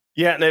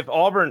 Yeah. And if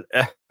Auburn,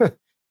 let's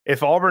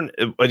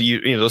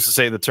just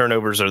say the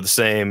turnovers are the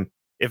same.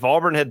 If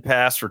Auburn had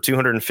passed for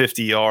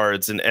 250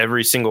 yards in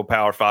every single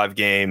Power 5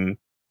 game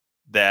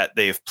that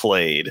they've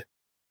played,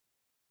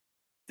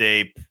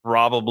 they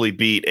probably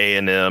beat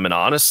A&M. And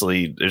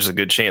honestly, there's a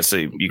good chance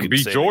you could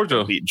beat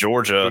Georgia. Beat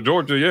Georgia.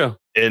 Georgia, yeah.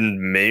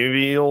 And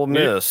maybe Ole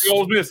Miss.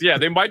 Ole Miss, yeah.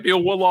 They might be a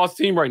 1-loss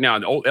team right now.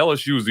 And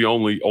LSU is the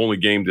only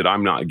game that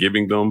I'm not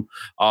giving them.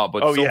 I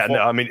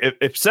mean,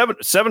 if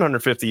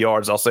 750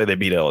 yards, I'll say they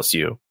beat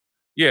LSU.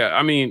 Yeah,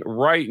 I mean,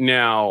 right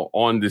now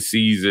on the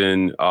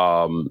season,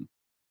 Plumlee's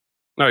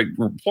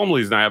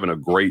not having a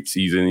great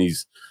season.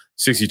 He's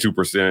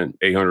 62%,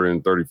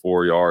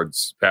 834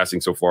 yards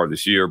passing so far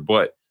this year.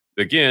 But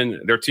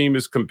again, their team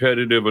is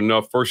competitive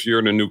enough, first year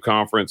in a new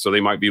conference, so they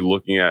might be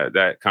looking at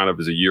that kind of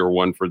as a year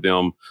one for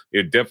them.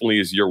 It definitely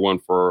is year one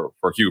for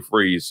Hugh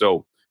Freeze.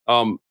 So,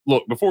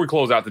 look, before we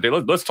close out today,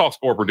 let's talk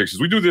score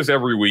predictions. We do this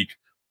every week.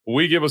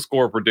 We give a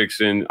score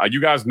prediction. You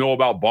guys know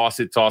about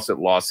Boss It, Toss It,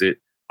 Loss It.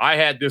 I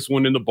had this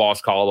one in the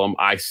boss column.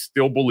 I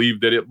still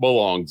believe that it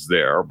belongs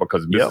there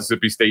because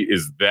Mississippi State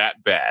is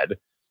that bad.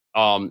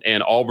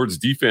 And Auburn's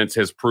defense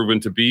has proven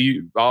to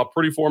be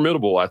pretty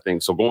formidable, I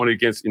think. So going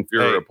against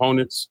inferior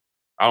opponents,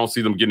 I don't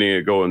see them getting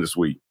it going this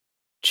week.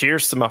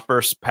 Cheers to my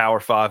first Power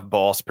 5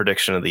 boss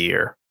prediction of the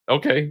year.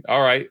 Okay.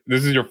 All right.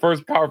 This is your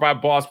first Power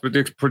 5 boss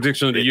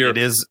prediction of the year.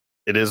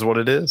 It is what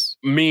it is.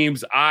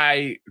 Memes,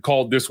 I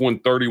called this one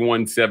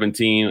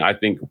 31-17. I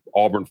think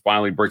Auburn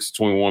finally breaks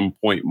the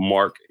 21-point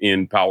mark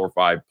in Power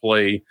 5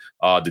 play.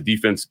 The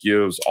defense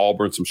gives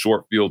Auburn some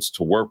short fields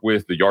to work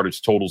with. The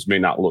yardage totals may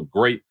not look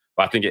great,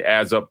 but I think it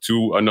adds up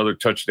to another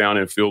touchdown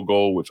and field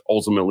goal, which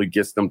ultimately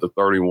gets them to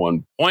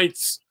 31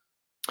 points.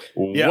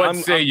 Yeah, what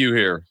say you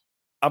here?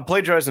 I'm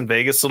plagiarizing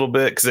Vegas a little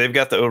bit because they've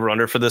got the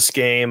over-under for this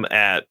game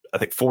at, I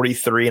think,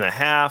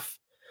 43.5.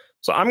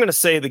 So I'm going to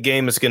say the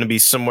game is going to be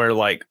somewhere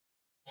like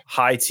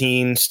high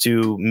teens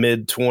to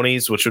mid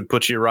 20s, which would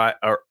put you right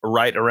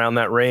around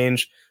that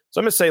range. So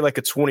I'm going to say like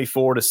a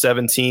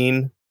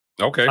 24-17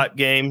 type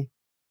game.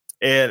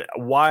 And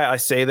why I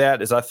say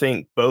that is I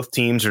think both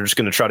teams are just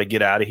going to try to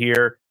get out of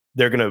here.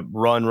 They're going to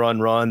run.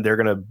 They're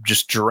going to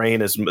just drain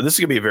this is going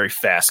to be a very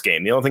fast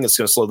game. The only thing that's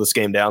going to slow this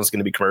game down is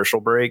going to be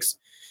commercial breaks.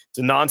 It's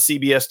a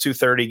non-CBS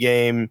 2:30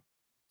 game.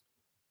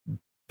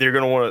 They're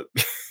going to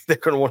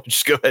want to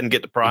just go ahead and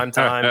get to prime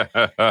time,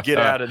 get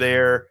out of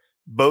there.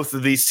 Both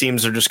of these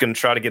teams are just going to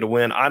try to get a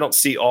win. I don't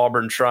see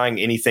Auburn trying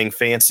anything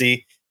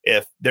fancy.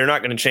 If they're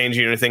not going to change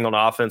anything on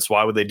offense,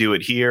 why would they do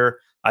it here?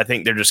 I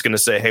think they're just going to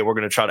say, hey, we're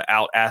going to try to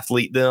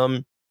out-athlete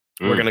them.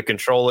 We're going to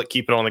control it,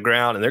 keep it on the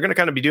ground, and they're going to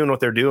kind of be doing what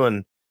they're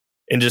doing.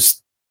 And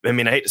just, I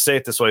mean, I hate to say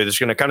it this way, they're just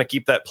going to kind of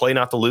keep that play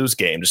not to lose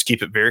game. Just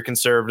keep it very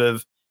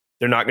conservative.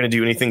 They're not going to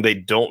do anything they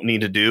don't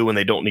need to do when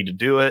they don't need to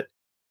do it.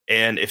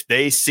 And if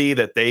they see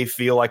that they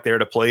feel like they're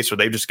at a place where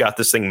they've just got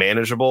this thing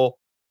manageable,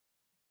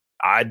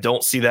 I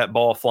don't see that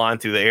ball flying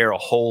through the air a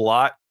whole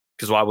lot,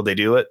 because why would they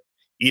do it?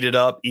 Eat it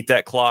up, eat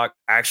that clock,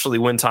 actually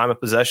win time of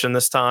possession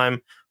this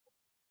time.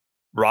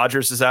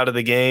 Rodgers is out of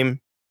the game.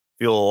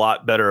 Feel a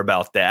lot better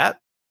about that,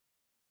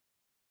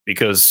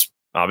 because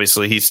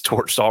obviously he's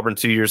torched Auburn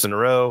 2 years in a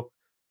row.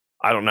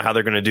 I don't know how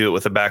they're going to do it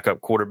with a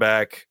backup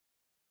quarterback.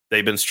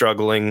 They've been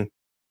struggling,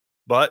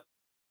 but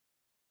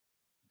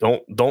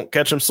don't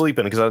catch them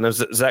sleeping, because I know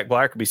Zach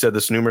Blackerby said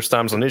this numerous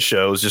times on his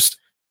show. It's just,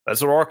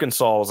 that's what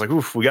Arkansas was like.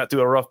 Oof, we got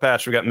through a rough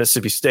patch. We got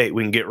Mississippi State.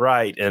 We can get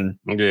right, and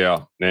they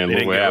didn't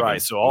get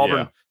right. So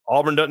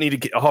Auburn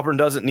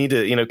doesn't need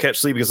to catch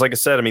sleep, because like I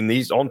said, I mean,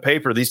 these on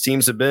paper, these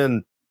teams have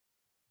been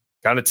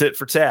kind of tit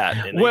for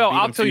tat. And well,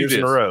 I'll tell you this: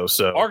 in a row.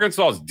 So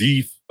Arkansas's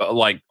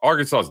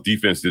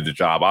defense did the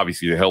job.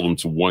 Obviously, they held them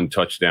to one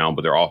touchdown,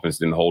 but their offense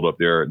didn't hold up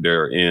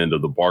their end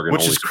of the bargain,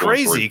 which is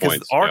crazy,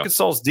 because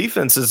Arkansas's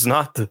defense is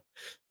not a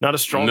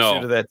strong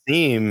suit of that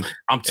team.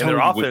 I'm telling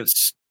their you,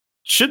 offense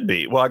should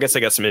be. Well, I guess they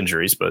got some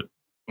injuries, but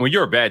when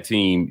you're a bad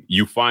team,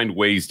 you find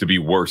ways to be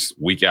worse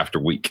week after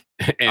week.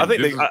 And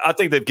I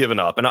think they've given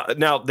up. And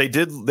now they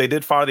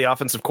did fire the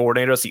offensive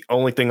coordinator. That's the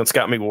only thing that's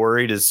got me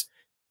worried is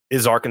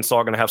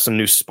Arkansas going to have some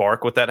new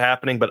spark with that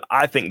happening? But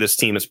I think this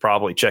team is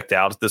probably checked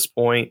out at this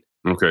point.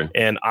 Okay.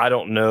 And I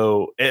don't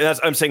know. And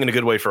I'm saying in a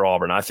good way for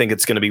Auburn. I think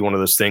it's going to be one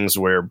of those things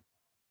where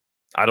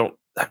let's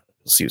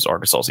see who's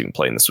Arkansas is even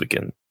playing this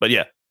weekend. But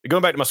yeah,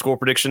 going back to my score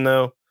prediction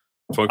though,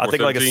 I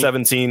think like a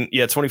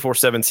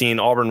 24-17.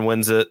 Auburn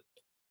wins it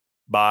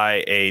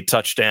by a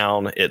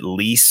touchdown at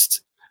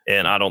least.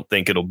 And I don't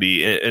think it'll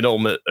be an Ole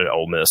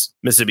Miss.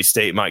 Mississippi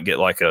State might get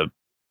like a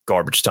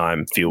garbage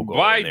time field goal.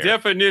 By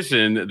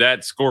definition,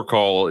 that score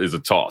call is a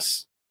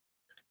toss.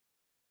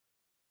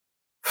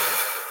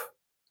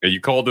 And you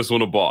called this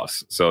one a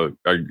boss. So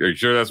are you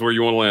sure that's where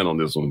you want to land on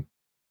this one?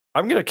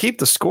 I'm going to keep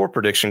the score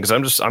prediction because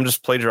I'm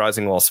just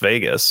plagiarizing Las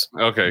Vegas.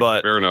 Okay,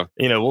 but fair enough.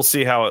 We'll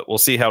see how it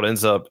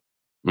ends up.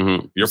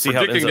 Mm-hmm. You're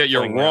predicting that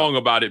you're wrong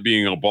about it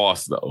being a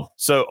boss, though.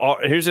 So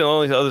here's the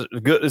only other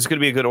good. It's going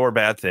to be a good or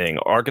bad thing.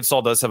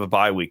 Arkansas does have a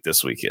bye week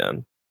this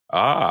weekend.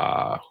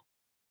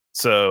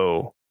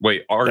 So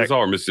wait, Arkansas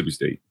or Mississippi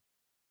State?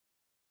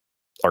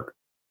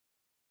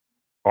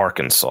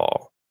 Arkansas.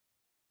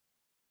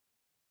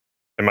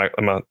 Am I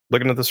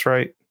looking at this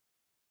right?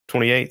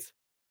 28th.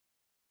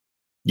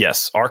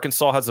 Yes,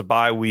 Arkansas has a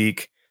bye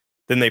week.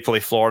 Then they play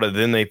Florida.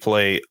 Then they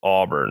play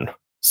Auburn.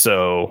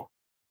 So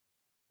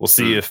we'll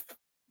see if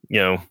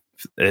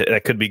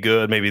that could be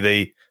good. Maybe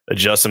they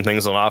adjust some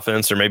things on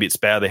offense, or maybe it's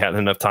bad they hadn't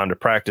enough time to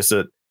practice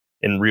it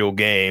in real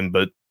game.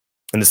 But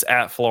and it's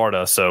at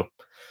Florida, so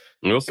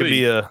we'll see. Could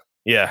be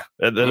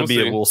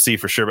we'll see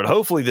for sure. But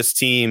hopefully this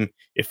team,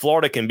 if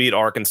Florida can beat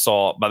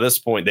Arkansas, by this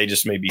point they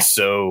just may be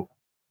so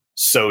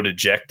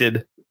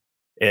dejected.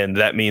 And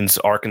that means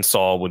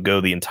Arkansas would go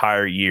the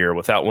entire year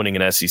without winning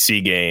an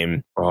SEC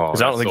game.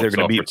 Because I don't think they're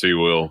going to beat.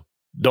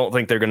 Don't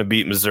think they're going to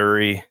beat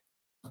Missouri.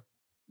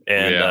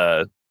 And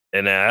at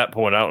that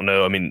point, I don't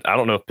know. I mean, I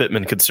don't know if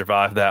Pittman could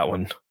survive that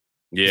one.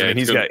 Yeah, I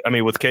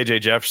mean, with KJ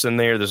Jefferson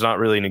there's not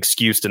really an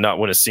excuse to not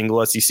win a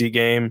single SEC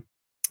game.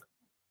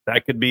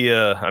 That could be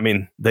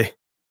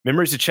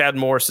memories of Chad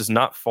Morris is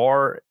not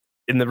far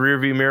in the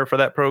rearview mirror for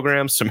that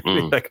program. So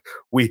maybe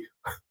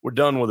we're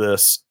done with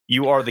this.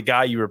 you are the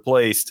guy you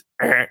replaced,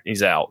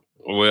 he's out.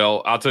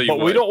 Well, I'll tell you but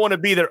what. we don't want to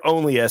be their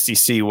only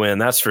SEC win,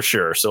 that's for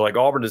sure. So like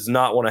Auburn does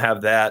not want to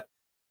have that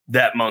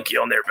monkey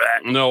on their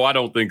back. No, I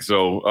don't think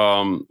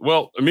so.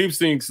 Well, Memes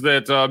thinks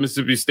that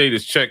Mississippi State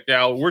is checked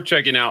out. We're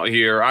checking out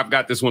here. I've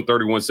got this one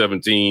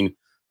 31-17.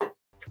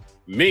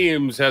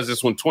 Memes has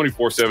this one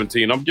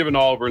 24-17. I'm giving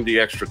Auburn the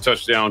extra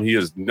touchdown. He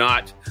is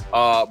not.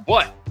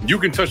 But you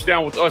can touch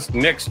down with us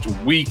next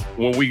week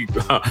when we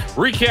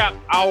recap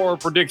our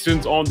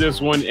predictions on this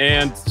one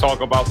and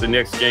talk about the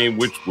next game,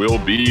 which will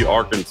be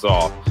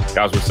Arkansas.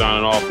 Guys, we're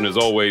signing off. And as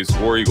always,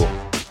 War Eagle.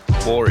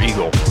 War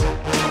Eagle.